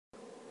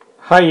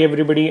Hi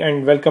everybody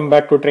and welcome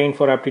back to Train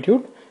for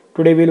Aptitude.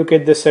 Today we look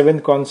at the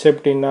seventh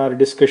concept in our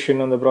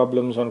discussion on the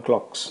problems on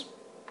clocks.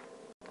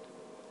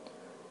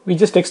 We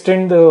just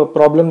extend the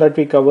problem that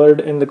we covered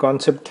in the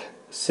concept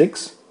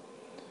 6.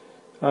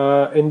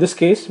 In this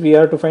case we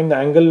are to find the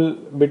angle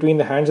between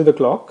the hands of the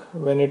clock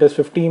when it is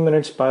 15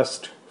 minutes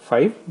past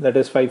 5, that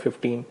is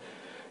 5:15.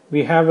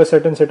 We have a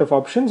certain set of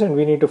options and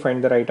we need to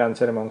find the right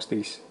answer amongst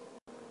these.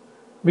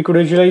 We could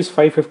visualize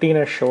 5:15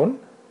 as shown.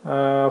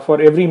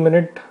 For every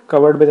minute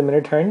covered by the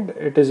minute hand,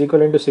 it is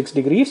equivalent to 6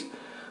 degrees,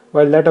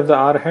 while that of the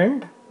hour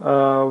hand,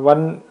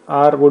 1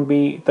 hour would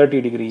be 30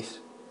 degrees.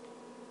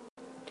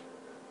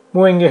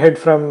 Moving ahead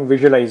from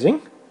visualizing,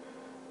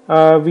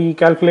 we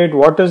calculate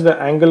what is the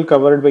angle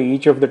covered by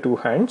each of the two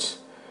hands.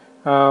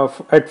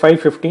 At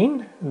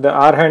 5:15, the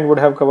hour hand would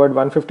have covered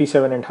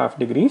 157.5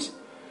 degrees.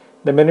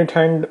 The minute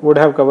hand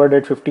would have covered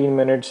at 15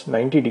 minutes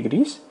 90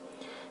 degrees.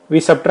 We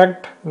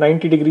subtract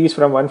 90 degrees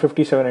from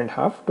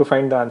 157.5 to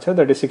find the answer,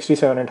 that is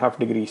 67.5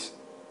 degrees.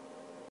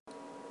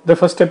 The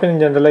first step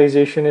in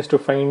generalization is to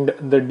find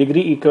the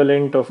degree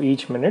equivalent of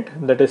each minute,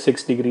 that is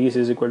 6 degrees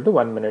is equal to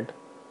 1 minute.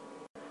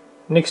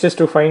 Next is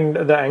to find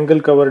the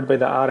angle covered by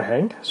the hour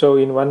hand. So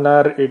in 1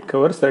 hour it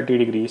covers 30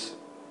 degrees.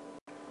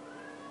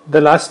 The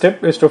last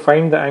step is to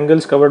find the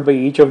angles covered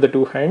by each of the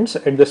two hands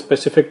at the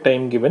specific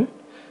time given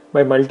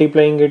by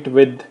multiplying it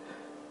with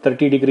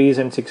 30 degrees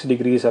and 6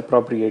 degrees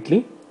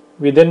appropriately.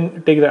 We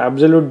then take the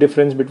absolute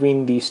difference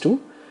between these two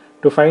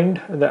to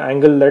find the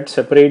angle that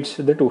separates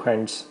the two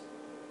hands.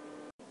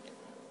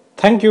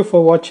 Thank you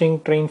for watching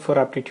Train for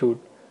Aptitude.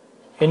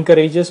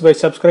 Encourage us by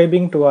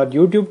subscribing to our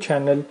YouTube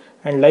channel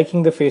and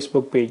liking the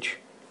Facebook page.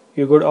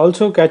 You could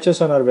also catch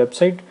us on our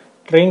website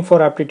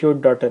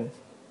trainforaptitude.in.